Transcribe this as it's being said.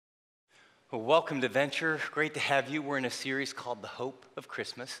Well, welcome to Venture. Great to have you. We're in a series called The Hope of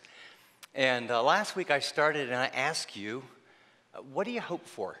Christmas. And last week I started and I asked you, what do you hope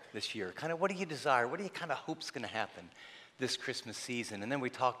for this year? Kind of what do you desire? What do you kind of hope's going to happen this Christmas season? And then we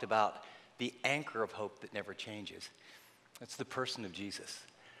talked about the anchor of hope that never changes. It's the person of Jesus.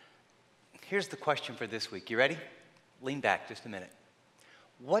 Here's the question for this week. You ready? Lean back just a minute.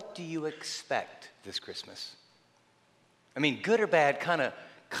 What do you expect this Christmas? I mean, good or bad, kind of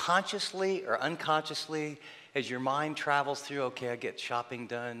consciously or unconsciously, as your mind travels through, okay, I get shopping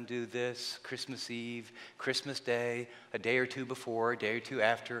done, do this, Christmas Eve, Christmas Day, a day or two before, a day or two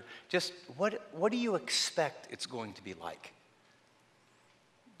after. Just what do you expect it's going to be like?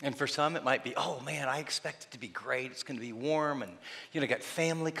 And for some, it might be, oh man, I expect it to be great. It's going to be warm and, got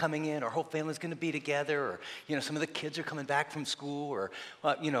family coming in. Our whole family's going to be together. Or, some of the kids are coming back from school. Or,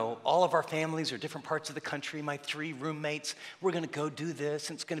 all of our families are different parts of the country. My 3 roommates, we're going to go do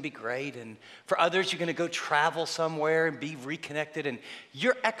this and it's going to be great. And for others, you're going to go travel somewhere and be reconnected. And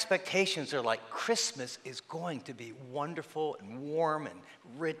your expectations are like Christmas is going to be wonderful and warm and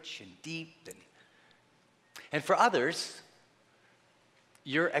rich and deep. And for others,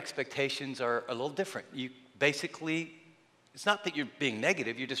 your expectations are a little different. You basically, it's not that you're being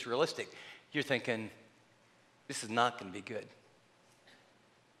negative, you're just realistic. You're thinking, this is not going to be good.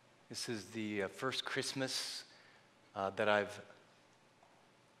 This is the first Christmas that I've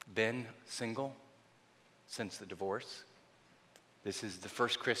been single since the divorce. This is the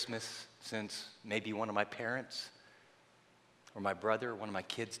first Christmas since maybe one of my parents or my brother or one of my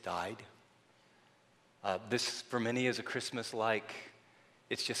kids died. This, for many, is a Christmas like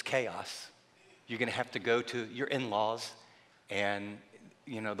it's just chaos. You're going to have to go to your in-laws, and,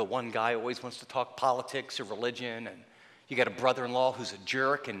 the one guy always wants to talk politics or religion, and you got a brother-in-law who's a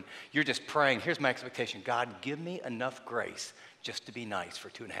jerk, and you're just praying, here's my expectation, God, give me enough grace just to be nice for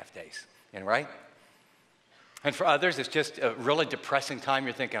 2.5 days, right? And for others, it's just a really depressing time.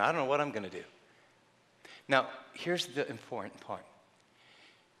 You're thinking, I don't know what I'm going to do. Now, here's the important part.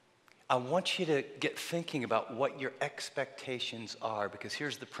 I want you to get thinking about what your expectations are, because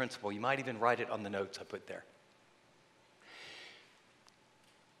here's the principle. You might even write it on the notes I put there.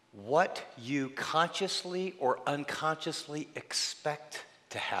 What you consciously or unconsciously expect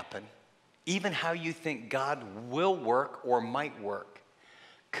to happen, even how you think God will work or might work,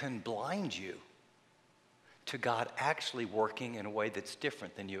 can blind you to God actually working in a way that's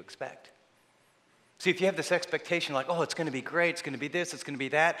different than you expect. See, if you have this expectation like, oh, it's going to be great, it's going to be this, it's going to be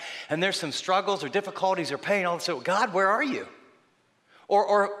that, and there's some struggles or difficulties or pain, all of a sudden, God, where are you?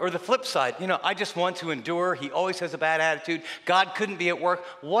 Or the flip side, I just want to endure. He always has a bad attitude. God couldn't be at work.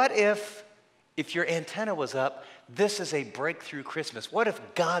 What if your antenna was up, this is a breakthrough Christmas? What if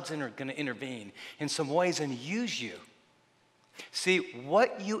God's going to intervene in some ways and use you? See,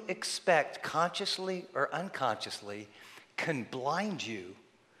 what you expect consciously or unconsciously can blind you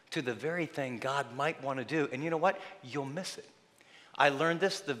to the very thing God might want to do. And you know what? You'll miss it. I learned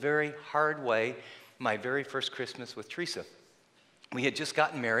this the very hard way my very first Christmas with Teresa. We had just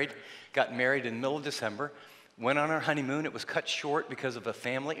got married in the middle of December, went on our honeymoon. It was cut short because of a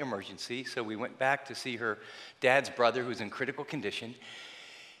family emergency, so we went back to see her dad's brother who's in critical condition.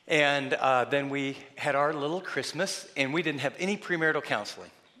 And then we had our little Christmas, and we didn't have any premarital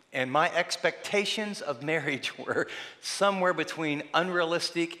counseling. And my expectations of marriage were somewhere between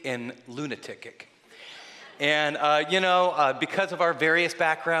unrealistic and lunatic. And, because of our various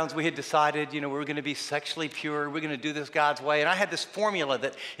backgrounds, we had decided, we were going to be sexually pure. We're going to do this God's way. And I had this formula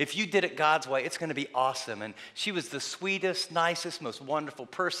that if you did it God's way, it's going to be awesome. And she was the sweetest, nicest, most wonderful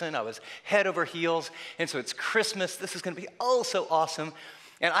person. I was head over heels. And so it's Christmas. This is going to be oh so awesome.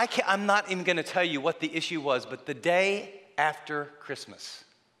 And I'm not even going to tell you what the issue was, but the day after Christmas,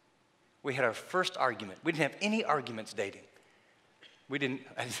 we had our first argument. We didn't have any arguments dating. I didn't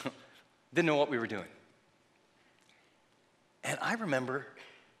know what we were doing. And I remember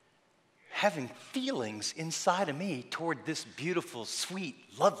having feelings inside of me toward this beautiful, sweet,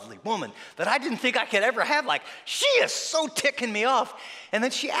 lovely woman that I didn't think I could ever have. Like, she is so ticking me off. And then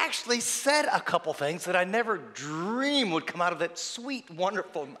she actually said a couple things that I never dreamed would come out of that sweet,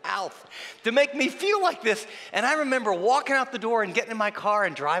 wonderful mouth to make me feel like this. And I remember walking out the door and getting in my car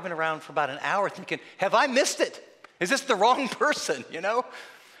and driving around for about an hour thinking, have I missed it? Is this the wrong person,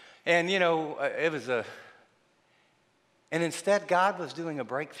 And, it was and instead God was doing a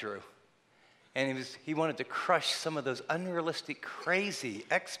breakthrough. And he wanted to crush some of those unrealistic, crazy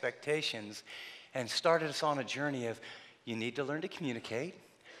expectations and started us on a journey of, you need to learn to communicate.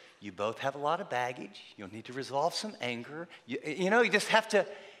 You both have a lot of baggage. You'll need to resolve some anger. You just have to,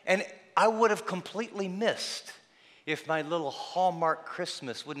 and I would have completely missed if my little Hallmark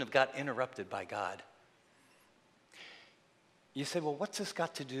Christmas wouldn't have got interrupted by God. You say, well, what's this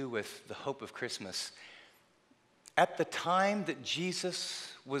got to do with the hope of Christmas? At the time that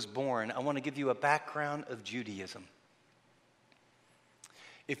Jesus was born, I want to give you a background of Judaism.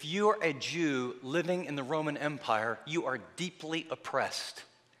 If you are a Jew living in the Roman Empire, you are deeply oppressed.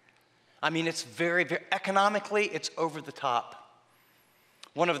 I mean, it's very, very, economically, it's over the top.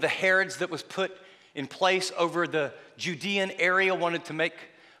 One of the Herods that was put in place over the Judean area wanted to make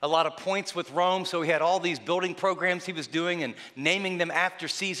a lot of points with Rome, so he had all these building programs he was doing and naming them after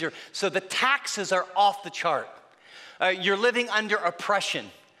Caesar. So the taxes are off the chart. You're living under oppression.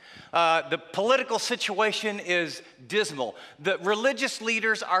 The political situation is dismal. The religious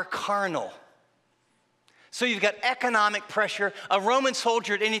leaders are carnal. So you've got economic pressure. A Roman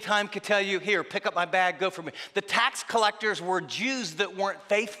soldier at any time could tell you, here, pick up my bag, go for me. The tax collectors were Jews that weren't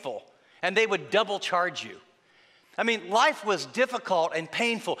faithful, and they would double charge you. I mean, life was difficult and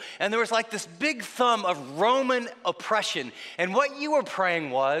painful, and there was like this big thumb of Roman oppression. And what you were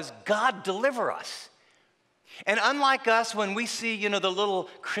praying was, God, deliver us. And unlike us, when we see, the little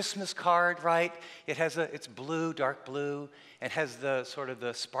Christmas card, right? It's blue, dark blue, and has the sort of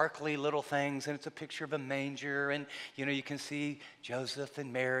the sparkly little things, and it's a picture of a manger, and, you can see Joseph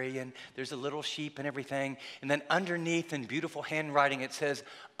and Mary, and there's a little sheep and everything. And then underneath in beautiful handwriting, it says,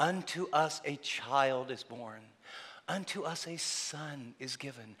 unto us a child is born. Unto us a son is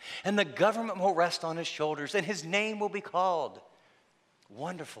given, and the government will rest on his shoulders, and his name will be called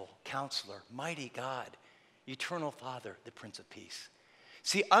Wonderful Counselor, Mighty God, Eternal Father, the Prince of Peace.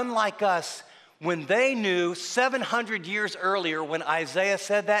 See, unlike us, when they knew 700 years earlier when Isaiah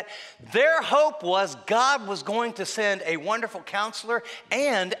said that, their hope was God was going to send a wonderful counselor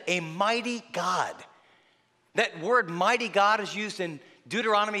and a mighty God. That word mighty God is used in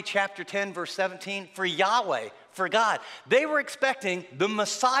Deuteronomy chapter 10, verse 17, for Yahweh, for God. They were expecting the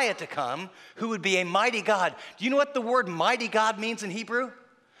Messiah to come, who would be a mighty God. Do you know what the word mighty God means in Hebrew?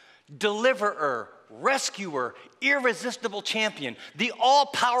 Deliverer, rescuer, irresistible champion, the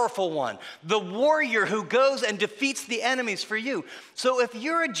all-powerful one, the warrior who goes and defeats the enemies for you. So if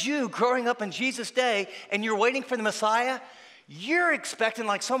you're a Jew growing up in Jesus' day and you're waiting for the Messiah, you're expecting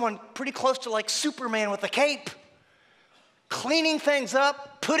like someone pretty close to like Superman with a cape, cleaning things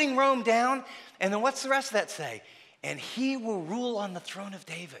up, putting Rome down. And then what's the rest of that say? And he will rule on the throne of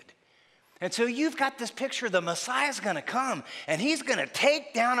David. And so you've got this picture, the Messiah's gonna come, and he's gonna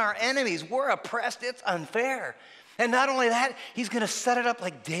take down our enemies. We're oppressed, it's unfair. And not only that, he's gonna set it up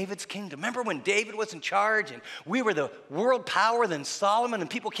like David's kingdom. Remember when David was in charge and we were the world power, then Solomon, and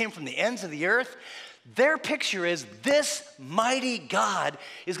people came from the ends of the earth? Their picture is this mighty God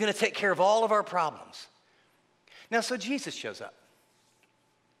is gonna take care of all of our problems. Now, so Jesus shows up.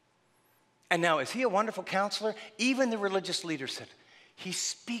 And now, is he a wonderful counselor? Even the religious leaders said, he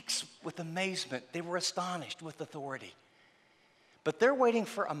speaks with amazement. They were astonished with authority. But they're waiting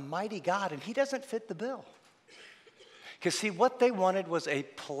for a mighty God, and he doesn't fit the bill. Because see, what they wanted was a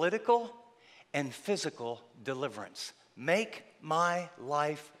political and physical deliverance. Make my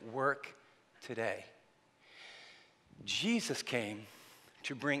life work today. Jesus came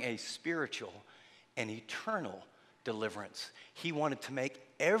to bring a spiritual and eternal deliverance. He wanted to make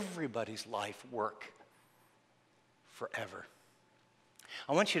everybody's life work forever.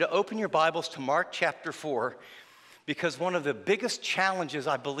 I want you to open your Bibles to Mark chapter 4, because one of the biggest challenges,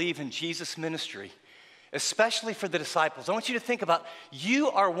 I believe, in Jesus' ministry, especially for the disciples, I want you to think about, you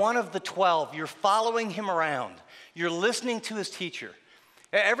are one of the 12. You're following him around. You're listening to his teacher.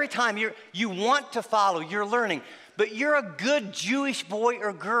 Every time you want to follow, you're learning. But you're a good Jewish boy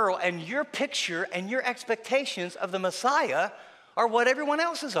or girl, and your picture and your expectations of the Messiah are what everyone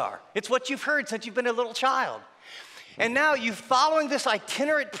else's are. It's what you've heard since you've been a little child. And now you're following this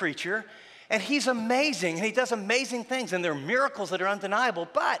itinerant preacher, and he's amazing, and he does amazing things, and there are miracles that are undeniable,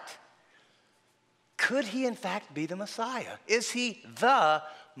 but could he in fact be the Messiah? Is he the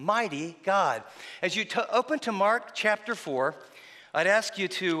mighty God? As you open to Mark chapter 4, I'd ask you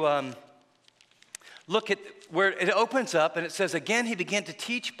to look at where it opens up, and it says, again, he began to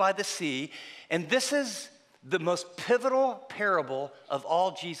teach by the sea, and this is the most pivotal parable of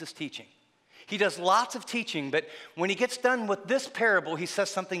all Jesus' teaching. He does lots of teaching, but when he gets done with this parable, he says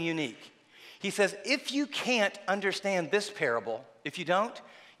something unique. He says, if you can't understand this parable, if you don't,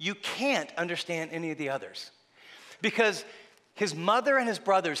 you can't understand any of the others. Because his mother and his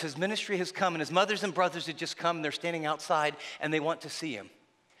brothers, his ministry has come, and his mothers and brothers had just come, and they're standing outside, and they want to see him.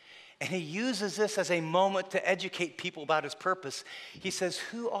 And he uses this as a moment to educate people about his purpose. He says,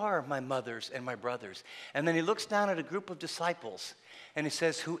 who are my mothers and my brothers? And then he looks down at a group of disciples, and he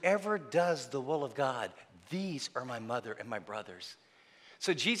says, whoever does the will of God, these are my mother and my brothers.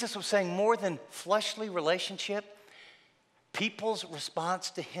 So Jesus was saying more than fleshly relationship, people's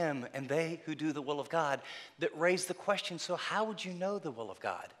response to him and they who do the will of God that raise the question, so how would you know the will of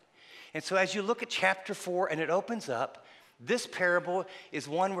God? And so as you look at chapter 4 and it opens up, this parable is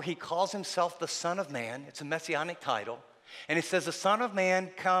one where he calls himself the Son of Man. It's a messianic title. And he says the Son of Man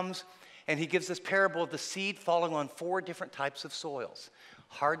comes and he gives this parable of the seed falling on 4 different types of soils.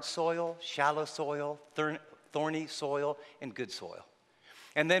 Hard soil, shallow soil, thorny soil, and good soil.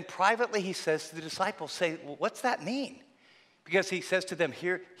 And then privately he says to the disciples, say, well, what's that mean? Because he says to them,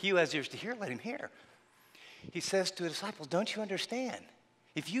 "Here, he who has ears to hear, let him hear." He says to the disciples, don't you understand?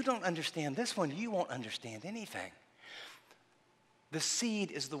 If you don't understand this one, you won't understand anything. The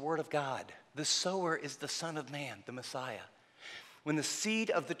seed is the word of God. The sower is the Son of Man, the Messiah. When the seed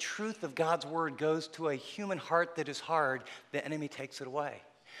of the truth of God's word goes to a human heart that is hard, the enemy takes it away.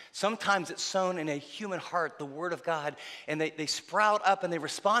 Sometimes it's sown in a human heart, the word of God, and they sprout up and they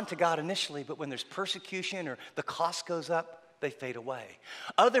respond to God initially, but when there's persecution or the cost goes up, they fade away.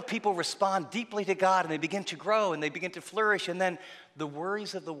 Other people respond deeply to God and they begin to grow and they begin to flourish, and then the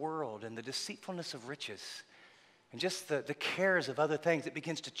worries of the world and the deceitfulness of riches and just the cares of other things, it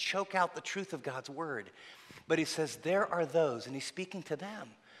begins to choke out the truth of God's word. But he says there are those, and he's speaking to them,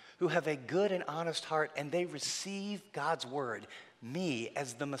 who have a good and honest heart, and they receive God's word, me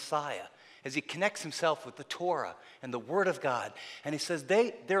as the Messiah, as he connects himself with the Torah and the word of God. And he says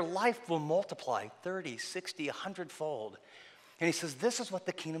their life will multiply 30, 60, 100-fold. And he says this is what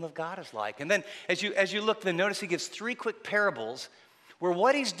the kingdom of God is like. And then as you look, then notice he gives 3 quick parables where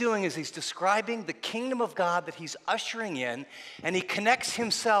what he's doing is he's describing the kingdom of God that he's ushering in, and he connects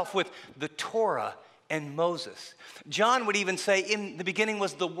himself with the Torah and Moses. John would even say, in the beginning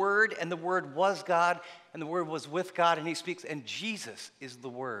was the Word, and the Word was God, and the Word was with God, and he speaks, and Jesus is the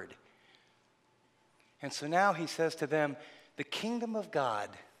Word. And so now he says to them, the kingdom of God,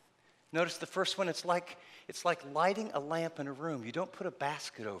 notice the first one, it's like lighting a lamp in a room. You don't put a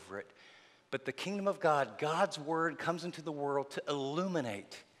basket over it. But the kingdom of God, God's word comes into the world to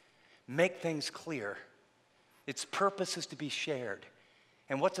illuminate, make things clear. Its purpose is to be shared.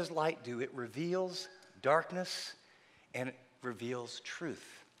 And what does light do? It reveals darkness and it reveals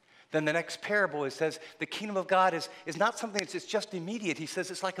truth. Then the next parable, it says the kingdom of God is not something that's just immediate. He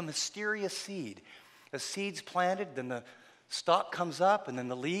says it's like a mysterious seed. A seed's planted, then the stalk comes up, and then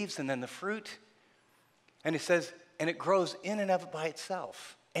the leaves, and then the fruit. And it says, and it grows in and of it by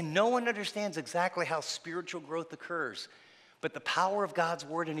itself. And no one understands exactly how spiritual growth occurs, but the power of God's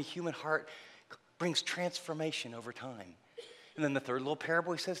word in a human heart brings transformation over time. And then the third little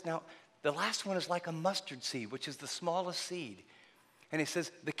parable, he says, now, the last one is like a mustard seed, which is the smallest seed. And he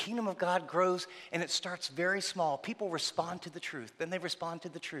says, the kingdom of God grows, and it starts very small. People respond to the truth. Then they respond to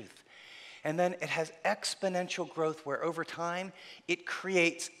the truth. And then it has exponential growth where over time it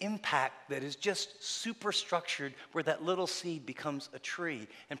creates impact that is just super structured, where that little seed becomes a tree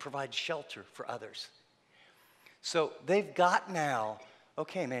and provides shelter for others. So they've got now,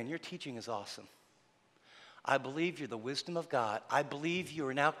 okay, man, your teaching is awesome. I believe you're the wisdom of God. I believe you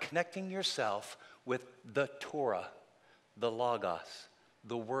are now connecting yourself with the Torah, the Logos,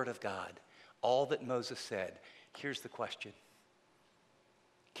 the Word of God, all that Moses said. Here's the question.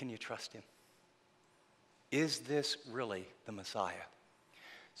 Can you trust him? Is this really the Messiah?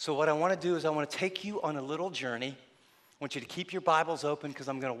 So what I want to do is I want to take you on a little journey. I want you to keep your Bibles open because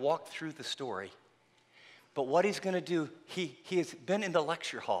I'm going to walk through the story. But what he's going to do, he has been in the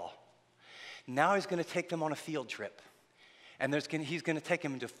lecture hall. Now he's going to take them on a field trip. And he's going to take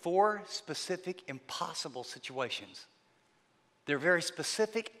them into 4 specific, impossible situations. They're very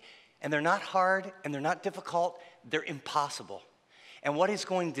specific, and they're not hard, and they're not difficult. They're impossible. And what he's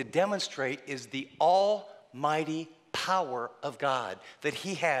going to demonstrate is the almighty power of God that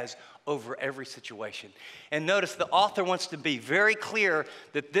he has over every situation. And notice the author wants to be very clear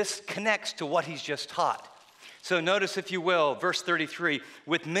that this connects to what he's just taught. So notice, if you will, verse 33,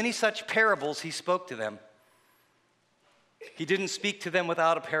 with many such parables he spoke to them. He didn't speak to them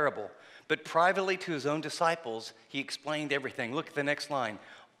without a parable, but privately to his own disciples he explained everything. Look at the next line.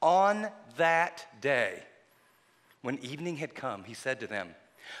 On that day, when evening had come, he said to them,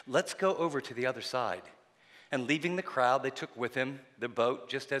 let's go over to the other side. And leaving the crowd, they took with him the boat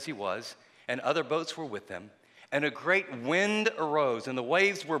just as he was, and other boats were with them. And a great wind arose, and the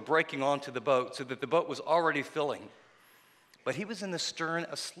waves were breaking onto the boat, so that the boat was already filling. But he was in the stern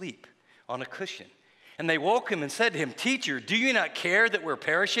asleep on a cushion. And they woke him and said to him, Teacher, do you not care that we're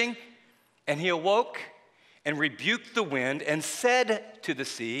perishing? And he awoke and rebuked the wind and said to the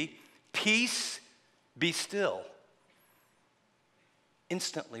sea, Peace, be still.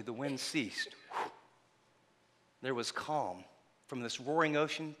 Instantly the wind ceased, there was calm from this roaring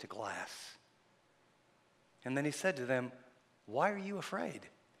ocean to glass. And then he said to them, "Why are you afraid?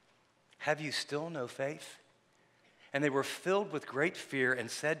 Have you still no faith?" And they were filled with great fear and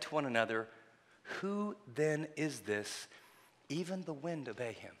said to one another, "Who then is this? Even the wind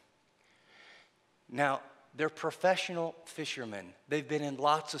obey him." Now, they're professional fishermen. They've been in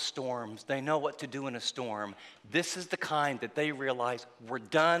lots of storms. They know what to do in a storm. This is the kind that they realize, we're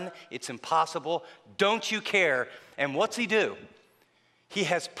done. It's impossible. Don't you care? And what's he do? He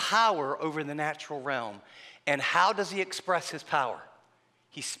has power over the natural realm. And how does he express his power?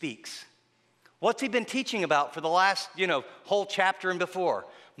 He speaks. What's he been teaching about for the last, whole chapter and before?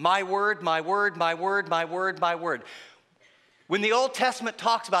 My word, my word, my word, my word, my word. When the Old Testament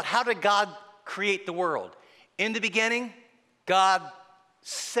talks about how did God create the world? In the beginning, God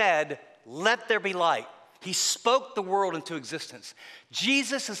said, "Let there be light." He spoke the world into existence.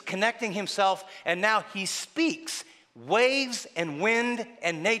 Jesus is connecting himself, and now he speaks. Waves and wind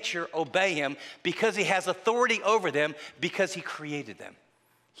and nature obey him because he has authority over them, because he created them.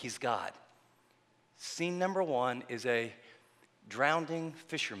 He's God. Scene number one is a drowning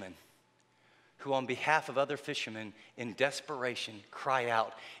fisherman who, on behalf of other fishermen, in desperation, cry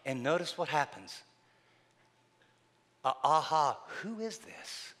out. And notice what happens. Who is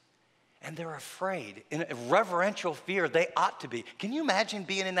this? And they're afraid. In a reverential fear, they ought to be. Can you imagine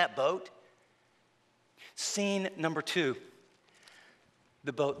being in that boat? Scene number two,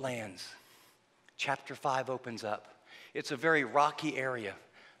 the boat lands. Chapter 5 opens up. It's a very rocky area.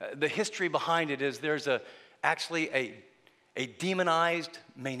 The history behind it is there's actually a demonized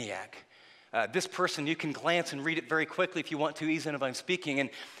maniac. This person, you can glance and read it very quickly if you want to, easy enough I'm speaking. And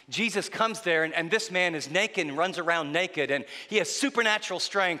Jesus comes there, and this man is naked and runs around naked, and he has supernatural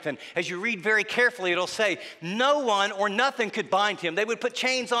strength. And as you read very carefully, it'll say no one or nothing could bind him. They would put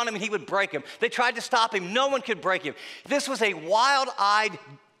chains on him, and he would break them. They tried to stop him. No one could break him. This was a wild-eyed,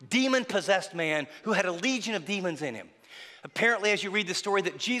 demon-possessed man who had a legion of demons in him. Apparently, as you read the story,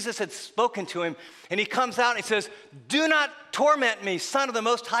 that Jesus had spoken to him, and he comes out and he says, "Do not torment me, Son of the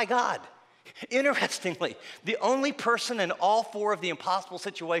Most High God." Interestingly, the only person in all four of the impossible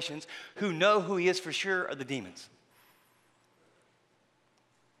situations who know who he is for sure are the demons.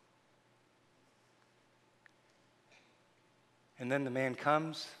 And then the man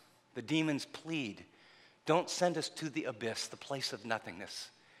comes, the demons plead, "Don't send us to the abyss, the place of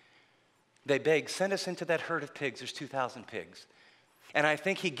nothingness." They beg, "Send us into that herd of pigs. There's 2,000 pigs." And I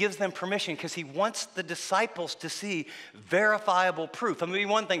think he gives them permission because he wants the disciples to see verifiable proof. I mean,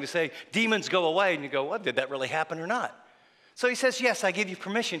 one thing to say, demons go away, and you go, well, did that really happen or not? So he says, yes, I give you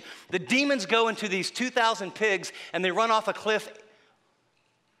permission. The demons go into these 2,000 pigs, and they run off a cliff,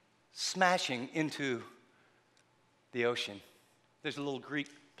 smashing into the ocean. There's a little Greek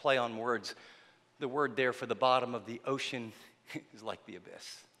play on words. The word there for the bottom of the ocean is like the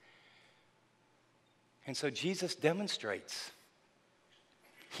abyss. And so Jesus demonstrates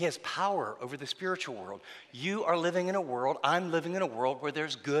he has power over the spiritual world. You are living in a world, I'm living in a world where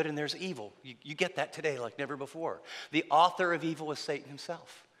there's good and there's evil. You get that today like never before. The author of evil is Satan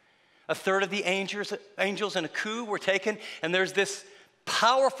himself. A third of the angels in a coup were taken, and there's this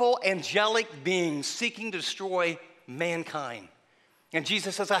powerful angelic being seeking to destroy mankind. And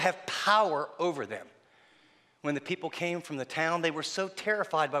Jesus says, I have power over them. When the people came from the town, they were so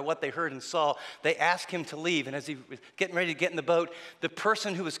terrified by what they heard and saw, they asked him to leave. And as he was getting ready to get in the boat, the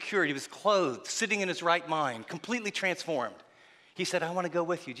person who was cured, he was clothed, sitting in his right mind, completely transformed. He said, I want to go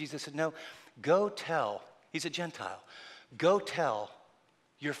with you. Jesus said, no, go tell, he's a Gentile, go tell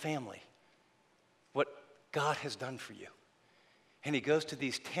your family what God has done for you. And he goes to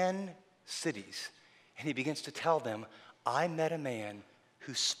these 10 cities, and he begins to tell them, I met a man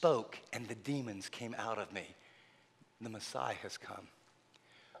who spoke, and the demons came out of me. The Messiah has come.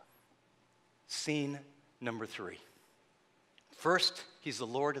 Scene number 3. First, he's the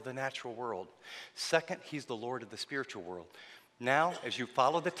Lord of the natural world. Second, he's the Lord of the spiritual world. Now, as you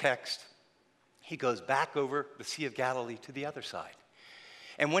follow the text, he goes back over the Sea of Galilee to the other side.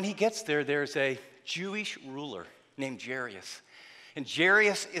 And when he gets there, there's a Jewish ruler named Jairus. And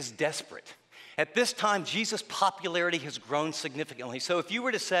Jairus is desperate. At this time, Jesus' popularity has grown significantly. So if you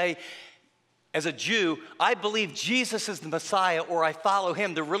were to say, as a Jew, I believe Jesus is the Messiah or I follow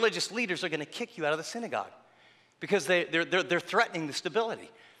him, the religious leaders are going to kick you out of the synagogue because they're threatening the stability.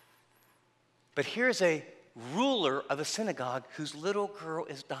 But here's a ruler of a synagogue whose little girl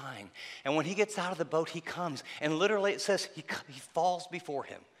is dying. And when he gets out of the boat, he comes. And literally it says he falls before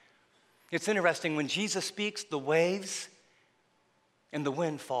him. It's interesting, when Jesus speaks, the waves and the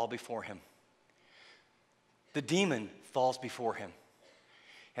wind fall before him. The demon falls before him.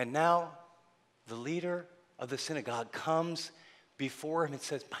 And now the leader of the synagogue comes before him and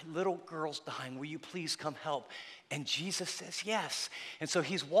says, my little girl's dying. Will you please come help? And Jesus says yes. And so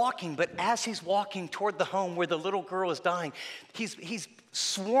he's walking, but as he's walking toward the home where the little girl is dying, he's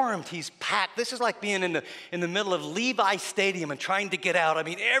swarmed, he's packed. This is like being in the middle of Levi Stadium and trying to get out. I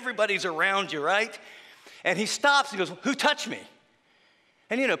mean, everybody's around you, right? And he stops and goes, who touched me?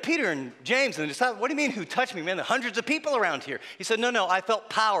 And Peter and James and the disciples, what do you mean who touched me, man? There are hundreds of people around here. He said, no, I felt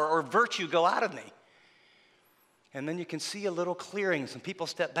power or virtue go out of me. And then you can see a little clearing. Some people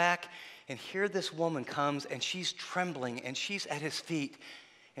step back, and here this woman comes, and she's trembling, and she's at his feet,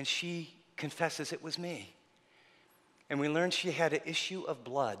 and she confesses, it was me. And we learn she had an issue of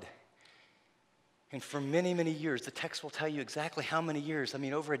blood. And for many, many years, the text will tell you exactly how many years. I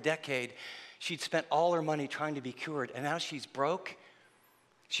mean, over a decade, she'd spent all her money trying to be cured, and now she's broke.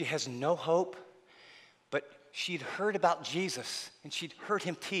 She has no hope. But she'd heard about Jesus, and she'd heard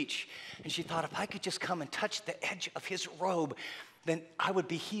him teach, and she thought, if I could just come and touch the edge of his robe, then I would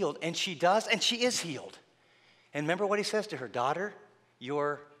be healed. And she does, and she is healed. And remember what he says to her, daughter,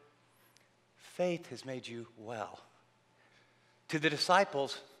 your faith has made you well. To the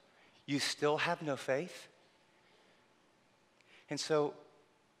disciples, you still have no faith? And so,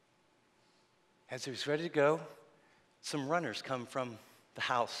 as he was ready to go, some runners come from the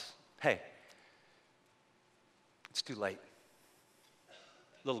house. Hey, it's too late.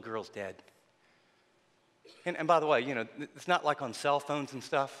 Little girl's dead. And by the way, it's not like on cell phones and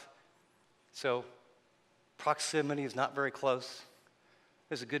stuff. So proximity is not very close.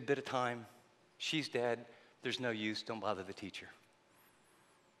 There's a good bit of time. She's dead. There's no use. Don't bother the teacher.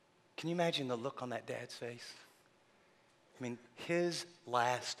 Can you imagine the look on that dad's face? I mean, his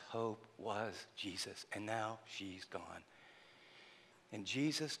last hope was Jesus, and now she's gone. And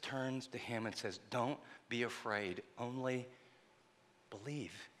Jesus turns to him and says, don't be afraid, only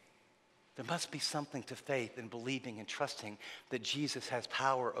believe. There must be something to faith and believing and trusting that Jesus has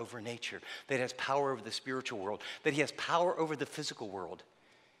power over nature, that he has power over the spiritual world, that he has power over the physical world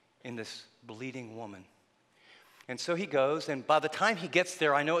in this bleeding woman. And so he goes, and by the time he gets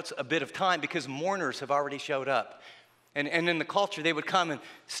there, I know it's a bit of time because mourners have already showed up. And in the culture, they would come and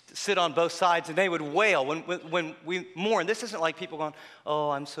sit on both sides, and they would wail when we mourn. This isn't like people going, oh,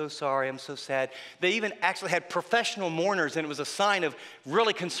 I'm so sorry, I'm so sad. They even actually had professional mourners, and it was a sign of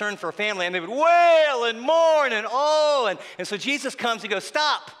really concern for a family, and they would wail and mourn and oh. And so Jesus comes, he goes,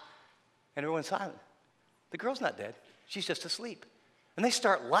 stop. And everyone's silent. The girl's not dead. She's just asleep. And they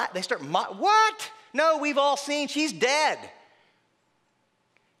start what? No, we've all seen, she's dead.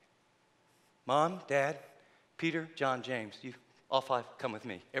 Mom, Dad, Peter, John, James, you all five come with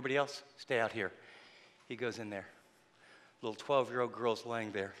me. Everybody else, stay out here. He goes in there. Little 12-year-old girl's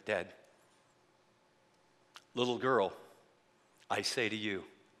laying there, dead. Little girl, I say to you,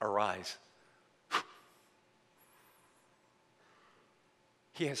 arise.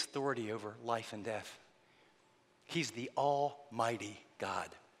 He has authority over life and death. He's the Almighty God.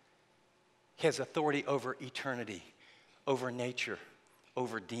 He has authority over eternity, over nature,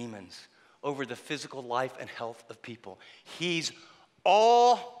 over demons, over the physical life and health of people. He's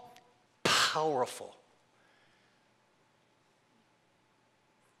all powerful.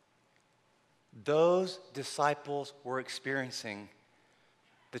 Those disciples were experiencing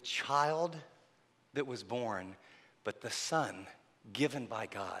the child that was born, but the Son given by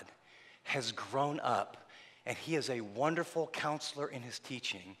God has grown up, and he is a wonderful counselor in his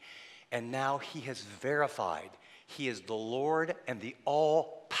teaching, and now he has verified he is the Lord and the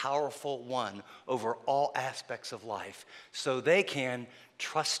all-powerful one over all aspects of life, so they can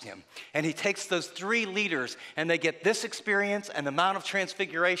trust him. And he takes those three leaders, and they get this experience and the Mount of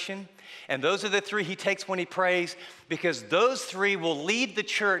Transfiguration, and those are the three he takes when he prays, because those three will lead the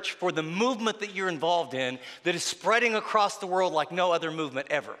church for the movement that you're involved in that is spreading across the world like no other movement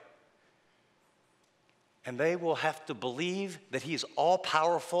ever. And they will have to believe that he is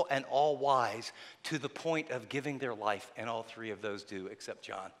all-powerful and all-wise to the point of giving their life, and all three of those do, except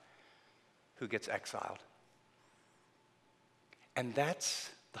John, who gets exiled. And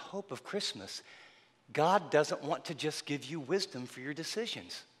that's the hope of Christmas. God doesn't want to just give you wisdom for your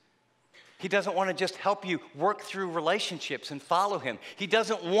decisions. He doesn't want to just help you work through relationships and follow him. He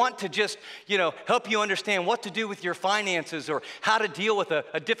doesn't want to just, help you understand what to do with your finances or how to deal with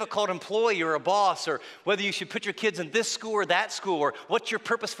a difficult employee or a boss, or whether you should put your kids in this school or that school, or what's your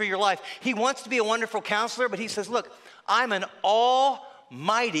purpose for your life. He wants to be a wonderful counselor, but he says, look, I'm an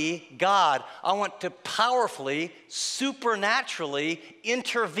almighty God. I want to powerfully, supernaturally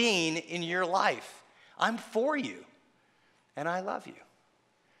intervene in your life. I'm for you, and I love you.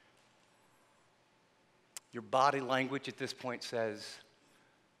 Your body language at this point says,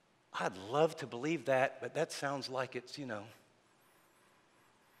 I'd love to believe that, but that sounds like it's,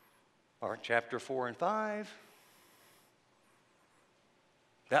 or chapter 4 and 5.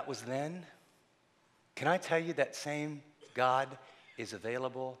 That was then. Can I tell you that same God is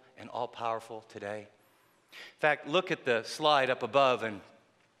available and all-powerful today? In fact, look at the slide up above, and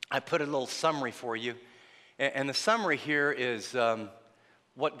I put a little summary for you. And the summary here is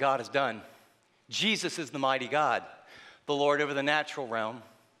what God has done. Jesus is the mighty God, the Lord over the natural realm.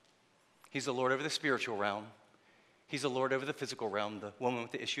 He's the Lord over the spiritual realm. He's the Lord over the physical realm, the woman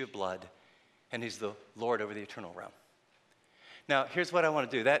with the issue of blood. And he's the Lord over the eternal realm. Now, here's what I want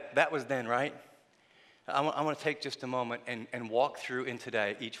to do. That was then, right? I want to take just a moment and walk through in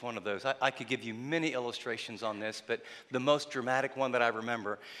today each one of those. I could give you many illustrations on this, but the most dramatic one that I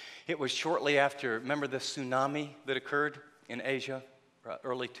remember, it was shortly after, remember the tsunami that occurred in Asia,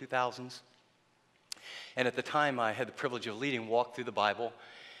 early 2000s? And at the time, I had the privilege of leading Walk Through the Bible,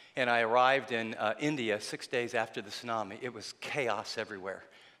 and I arrived in India 6 days after the tsunami. It was chaos everywhere.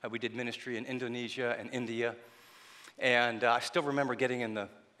 We did ministry in Indonesia and India, and I still remember getting in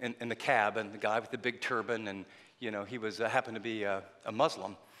the cab, and the guy with the big turban, and he was happened to be a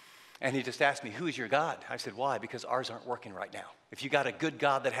Muslim, and he just asked me, "Who is your God?" I said, "Why? Because ours aren't working right now. If you got a good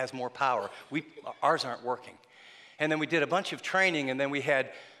God that has more power, ours aren't working." And then we did a bunch of training, and then we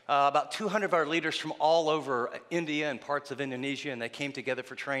had about 200 of our leaders from all over India and parts of Indonesia, and they came together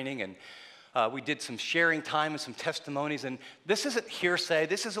for training, and we did some sharing time and some testimonies. And this isn't hearsay.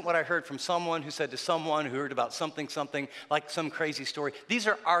 This isn't what I heard from someone who said to someone who heard about something, like some crazy story. These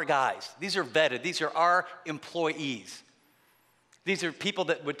are our guys. These are vetted. These are our employees. These are people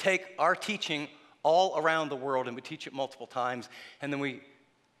that would take our teaching all around the world, and would teach it multiple times. And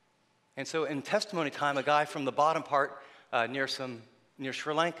so in testimony time, a guy from the bottom part near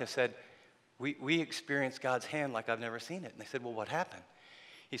Sri Lanka said, we experienced God's hand like I've never seen it. And they said, "Well, what happened?"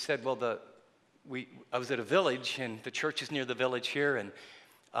 He said, "Well, I was at a village, and the church is near the village here,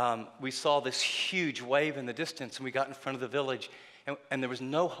 and we saw this huge wave in the distance, and we got in front of the village, and there was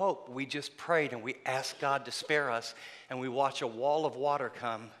no hope. We just prayed, and we asked God to spare us, and we watched a wall of water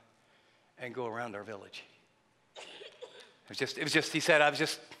come and go around our village." It was just, he said,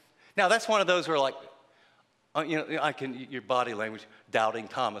 now that's one of those where like, your body language, doubting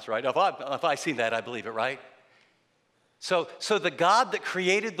Thomas, right? If I see that, I believe it, right? So the God that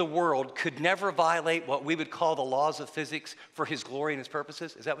created the world could never violate what we would call the laws of physics for his glory and his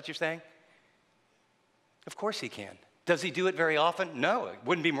purposes? Is that what you're saying? Of course he can. Does he do it very often? No, it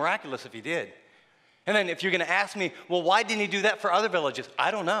wouldn't be miraculous if he did. And then if you're going to ask me, well, why didn't he do that for other villages?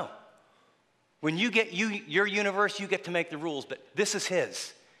 I don't know. When you get your universe, you get to make the rules, but this is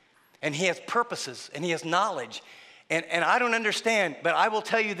his. And he has purposes, and he has knowledge. And I don't understand, but I will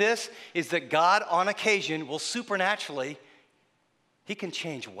tell you this, is that God on occasion will supernaturally, he can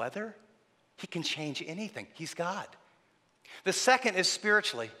change weather. He can change anything. He's God. The second is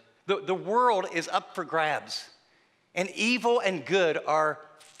spiritually. The world is up for grabs. And evil and good are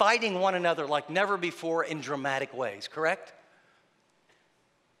fighting one another like never before in dramatic ways, correct?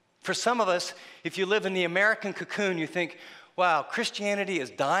 For some of us, if you live in the American cocoon, you think, wow, Christianity is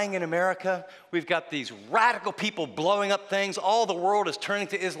dying in America. We've got these radical people blowing up things. All the world is turning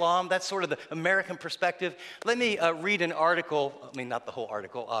to Islam. That's sort of the American perspective. Let me read an article. I mean, not the whole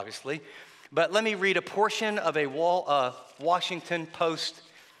article, obviously. But let me read a portion of a Washington Post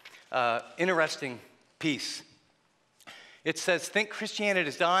interesting piece. It says, think Christianity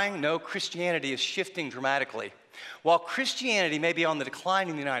is dying? No, Christianity is shifting dramatically. While Christianity may be on the decline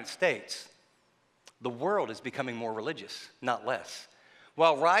in the United States, the world is becoming more religious, not less.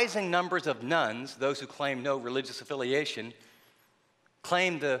 While rising numbers of nuns, those who claim no religious affiliation,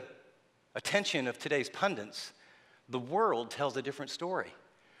 claim the attention of today's pundits, the world tells a different story.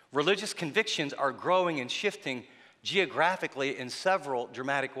 Religious convictions are growing and shifting geographically in several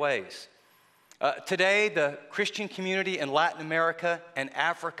dramatic ways. Today, the Christian community in Latin America and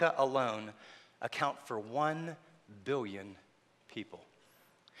Africa alone account for 1 billion people.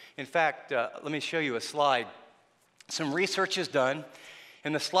 In fact, let me show you a slide. Some research is done,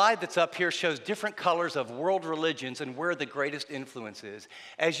 and the slide that's up here shows different colors of world religions and where the greatest influence is.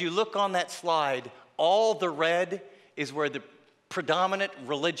 As you look on that slide, all the red is where the predominant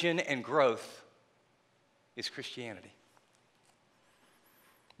religion and growth is Christianity.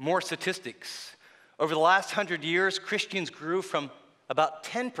 More statistics. Over the last 100 years, Christians grew from about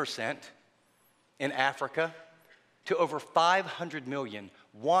 10% in Africa to over 500 million.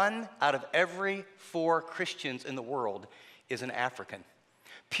 1 out of every 4 Christians in the world is an African.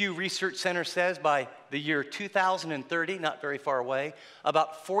 Pew Research Center says by the year 2030, not very far away,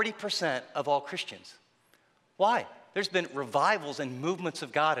 about 40% of all Christians. Why? there's been revivals and movements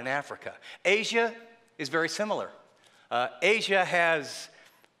of God in Africa. Asia is very similar. Asia has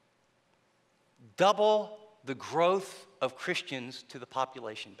double the growth of Christians to the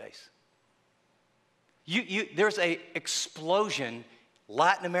population base. There's an explosion,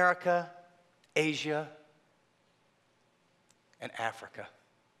 Latin America, Asia, and Africa.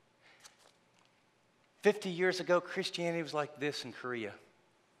 50 years ago, Christianity was like this in Korea.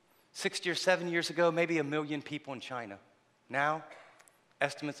 60 or 70 years ago, maybe 1 million people in China. Now,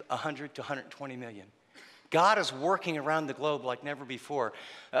 estimates 100 to 120 million. God is working around the globe like never before.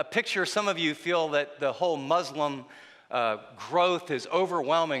 Picture, some of you feel that the whole Muslim growth is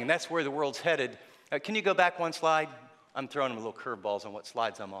overwhelming, and that's where the world's headed. Can you go back one slide? I'm throwing them little curveballs on what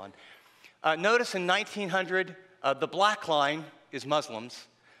slides I'm on. Notice in 1900, the black line is Muslims.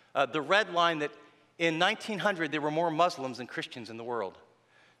 The red line, that in 1900, there were more Muslims than Christians in the world.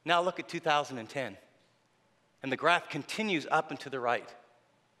 Now look at 2010. And the graph continues up and to the right.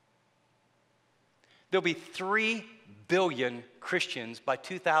 There'll be 3 billion Christians by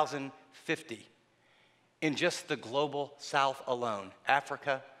 2050 in just the global south alone,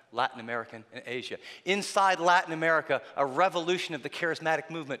 Africa, Latin America, and Asia. Inside Latin America, a revolution of the charismatic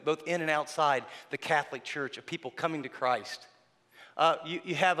movement, both in and outside the Catholic Church, of people coming to Christ.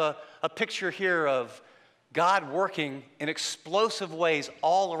 You have a picture here of God working in explosive ways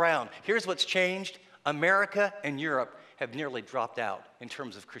all around. Here's what's changed. America and Europe have nearly dropped out in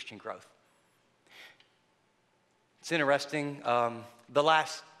terms of Christian growth. It's interesting. The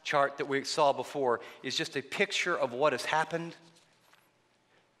last chart that we saw before is just a picture of what has happened.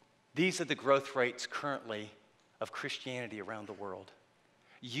 These are the growth rates currently of Christianity around the world.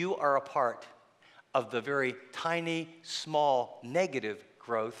 You are a part of the very tiny, small, negative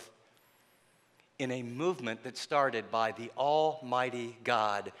growth in a movement that started by the Almighty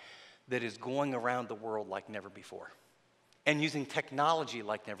God that is going around the world like never before, and using technology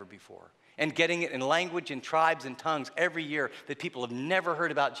like never before, and getting it in language and tribes and tongues every year that people have never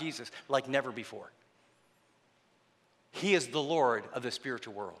heard about Jesus like never before. He is the Lord of the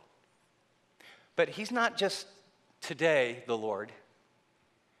spiritual world. But he's not just today the Lord.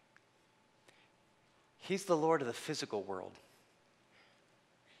 He's the Lord of the physical world.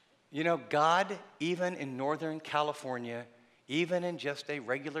 You know, God, even in Northern California, even in just a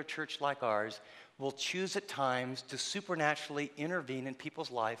regular church like ours, will choose at times to supernaturally intervene in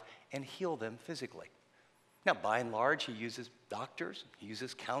people's life and heal them physically. Now, by and large, he uses doctors, he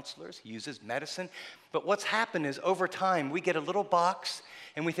uses counselors, he uses medicine. But what's happened is over time, we get a little box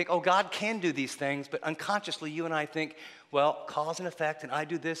and we think, oh, God can do these things. But unconsciously, you and I think, well, cause and effect, and I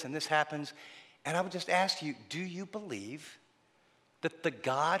do this and this happens. And I would just ask you, do you believe that the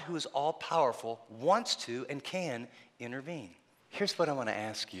God who is all-powerful wants to and can intervene? Here's what I want to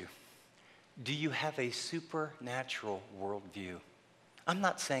ask you. Do you have a supernatural worldview? I'm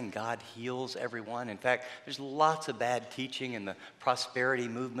not saying God heals everyone. In fact, there's lots of bad teaching in the prosperity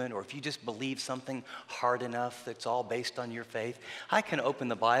movement, or if you just believe something hard enough that's all based on your faith. I can open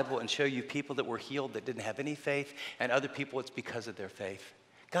the Bible and show you people that were healed that didn't have any faith, and other people it's because of their faith.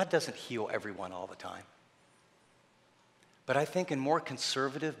 God doesn't heal everyone all the time. But I think in more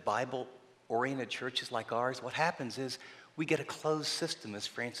conservative, Bible-oriented churches like ours, what happens is we get a closed system, as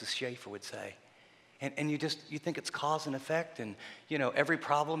Francis Schaeffer would say. And you think it's cause and effect, and you know, every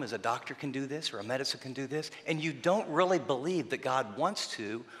problem is a doctor can do this or a medicine can do this, and you don't really believe that God wants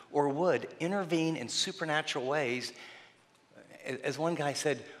to or would intervene in supernatural ways. As one guy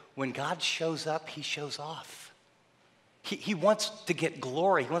said, when God shows up, he shows off. He wants to get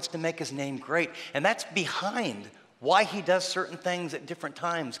glory. He wants to make his name great, and that's behind why he does certain things at different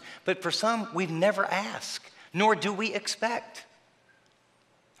times. But for some, we've never asked, nor do we expect.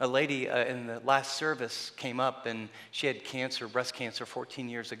 A lady in the last service came up, and she had cancer, breast cancer, 14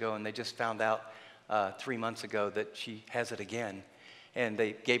 years ago, and they just found out 3 months ago that she has it again. And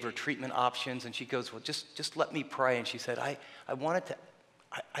they gave her treatment options, and she goes, well, just let me pray. And she said, I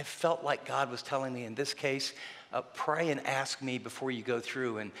felt like God was telling me in this case, pray and ask me before you go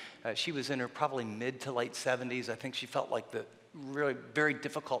through. And she was in her probably mid to late 70s. I think she felt like the really very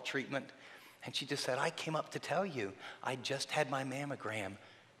difficult treatment. And she just said, I came up to tell you, I just had my mammogram.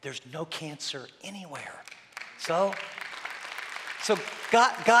 There's no cancer anywhere. So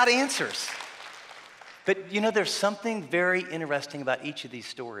God answers. But you know, there's something very interesting about each of these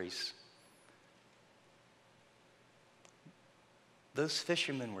stories. Those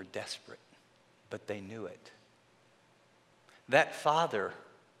fishermen were desperate, but they knew it. That father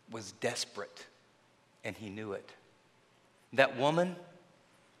was desperate, and he knew it. That woman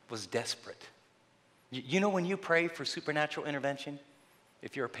was desperate. You know, when you pray for supernatural intervention,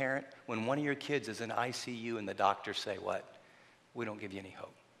 if you're a parent, when one of your kids is in ICU and the doctors say what? We don't give you any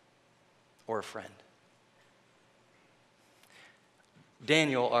hope. Or a friend.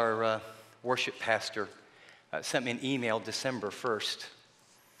 Daniel, our worship pastor, sent me an email December 1st.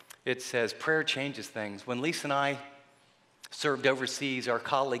 It says, prayer changes things. When Lisa and I served overseas, our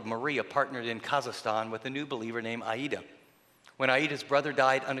colleague Maria partnered in Kazakhstan with a new believer named Aida. When Aida's brother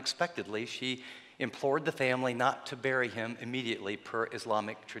died unexpectedly, she implored the family not to bury him immediately per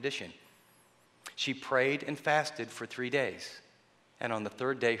Islamic tradition. She prayed and fasted for 3 days. And on the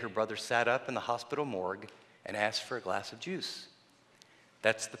third day, her brother sat up in the hospital morgue and asked for a glass of juice.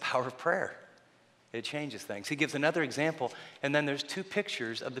 That's the power of prayer. It changes things. He gives another example, and then there's 2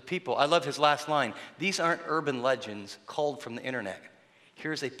 pictures of the people. I love his last line. These aren't urban legends culled from the internet.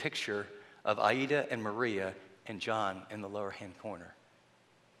 Here's a picture of Aida and Maria and John in the lower hand corner.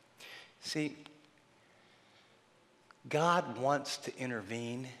 See, God wants to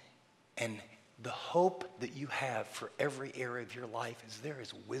intervene, and the hope that you have for every area of your life is there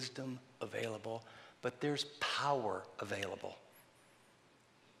is wisdom available, but there's power available.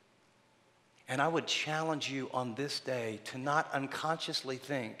 And I would challenge you on this day to not unconsciously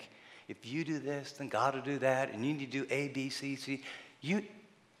think, if you do this, then God will do that, and you need to do A, B, C, C.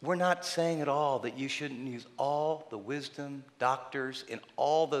 We're not saying at all that you shouldn't use all the wisdom, doctors, and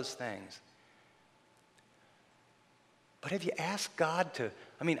all those things. But have you asked God to,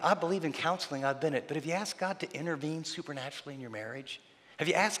 I believe in counseling, I've been it, but have you asked God to intervene supernaturally in your marriage? Have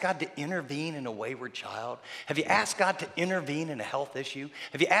you asked God to intervene in a wayward child? Have you asked God to intervene in a health issue?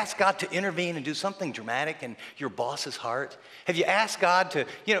 Have you asked God to intervene and do something dramatic in your boss's heart? Have you asked God to,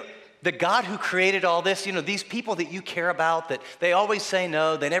 the God who created all this, these people that you care about, that they always say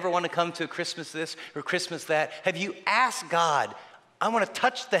no, they never want to come to Christmas this or Christmas that. Have you asked God, I want to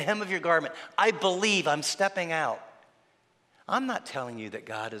touch the hem of your garment. I believe I'm stepping out. I'm not telling you that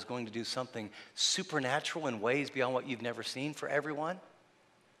God is going to do something supernatural in ways beyond what you've never seen for everyone.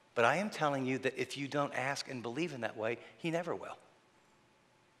 But I am telling you that if you don't ask and believe in that way, he never will.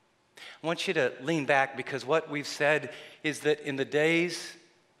 I want you to lean back, because what we've said is that in the days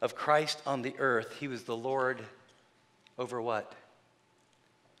of Christ on the earth, he was the Lord over what?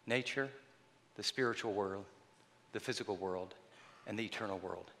 Nature, the spiritual world, the physical world, and the eternal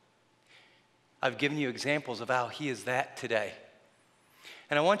world. I've given you examples of how he is that today.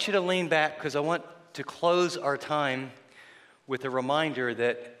 And I want you to lean back, because I want to close our time with a reminder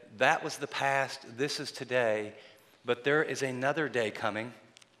that that was the past, this is today, but there is another day coming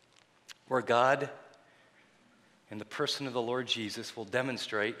where God, in the person of the Lord Jesus, will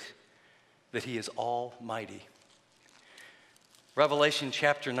demonstrate that he is almighty. Revelation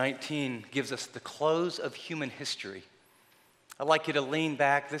chapter 19 gives us the close of human history. I'd like you to lean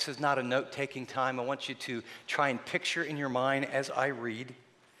back. This is not a note-taking time. I want you to try and picture in your mind as I read.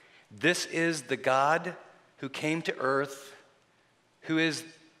 This is the God who came to earth, who is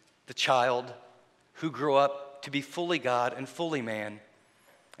the child, who grew up to be fully God and fully man,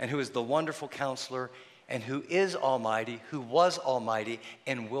 and who is the wonderful counselor, and who is almighty, who was almighty,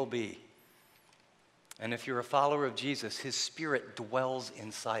 and will be. And if you're a follower of Jesus, his Spirit dwells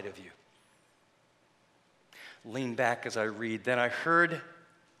inside of you. Lean back as I read. Then I heard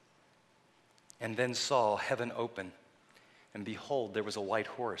and then saw heaven open, and behold, there was a white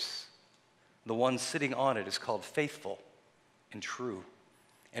horse. The one sitting on it is called Faithful and True,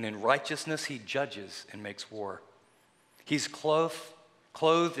 and in righteousness he judges and makes war. He's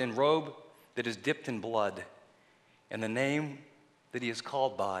clothed in robe that is dipped in blood, and the name that he is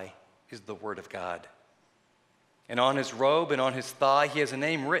called by is the Word of God. And on his robe and on his thigh he has a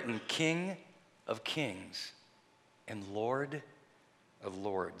name written, King of Kings and Lord of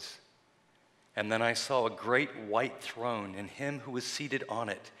Lords. And then I saw a great white throne and him who was seated on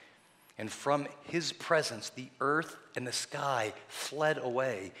it. And from his presence, the earth and the sky fled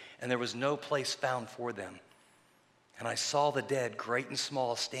away, and there was no place found for them. And I saw the dead, great and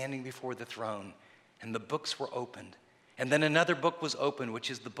small, standing before the throne, and the books were opened. And then another book was opened, which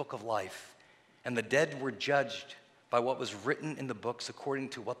is the book of life. And the dead were judged by what was written in the books according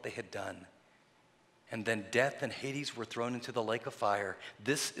to what they had done. And then death and Hades were thrown into the lake of fire.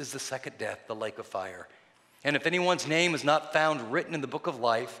 This is the second death, the lake of fire. And if anyone's name is not found written in the book of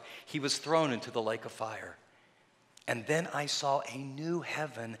life, he was thrown into the lake of fire. And then I saw a new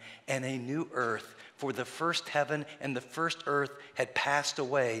heaven and a new earth, for the first heaven and the first earth had passed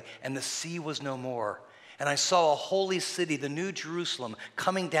away, and the sea was no more. And I saw a holy city, the new Jerusalem,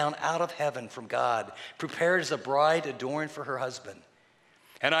 coming down out of heaven from God, prepared as a bride adorned for her husband.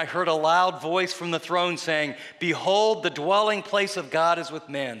 And I heard a loud voice from the throne saying, Behold, the dwelling place of God is with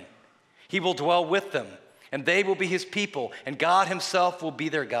men. He will dwell with them, and they will be his people, and God himself will be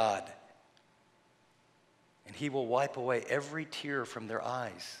their God. And he will wipe away every tear from their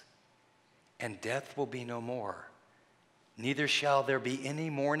eyes, and death will be no more. Neither shall there be any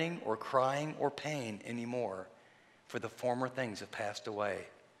mourning or crying or pain anymore, for the former things have passed away.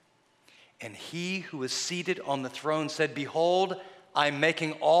 And he who is seated on the throne said, Behold, I'm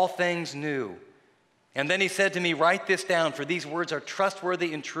making all things new. And then he said to me, Write this down, for these words are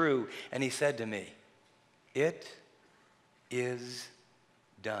trustworthy and true. And he said to me, It is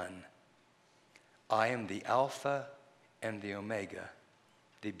done. I am the Alpha and the Omega,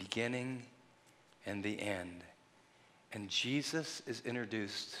 the beginning and the end. And Jesus is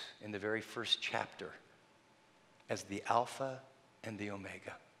introduced in the very first chapter as the Alpha and the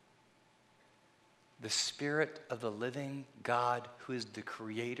Omega. The Spirit of the living God, who is the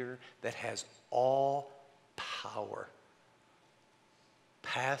Creator that has all power,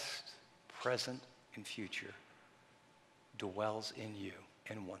 past, present, and future, dwells in you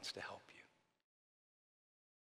and wants to help you.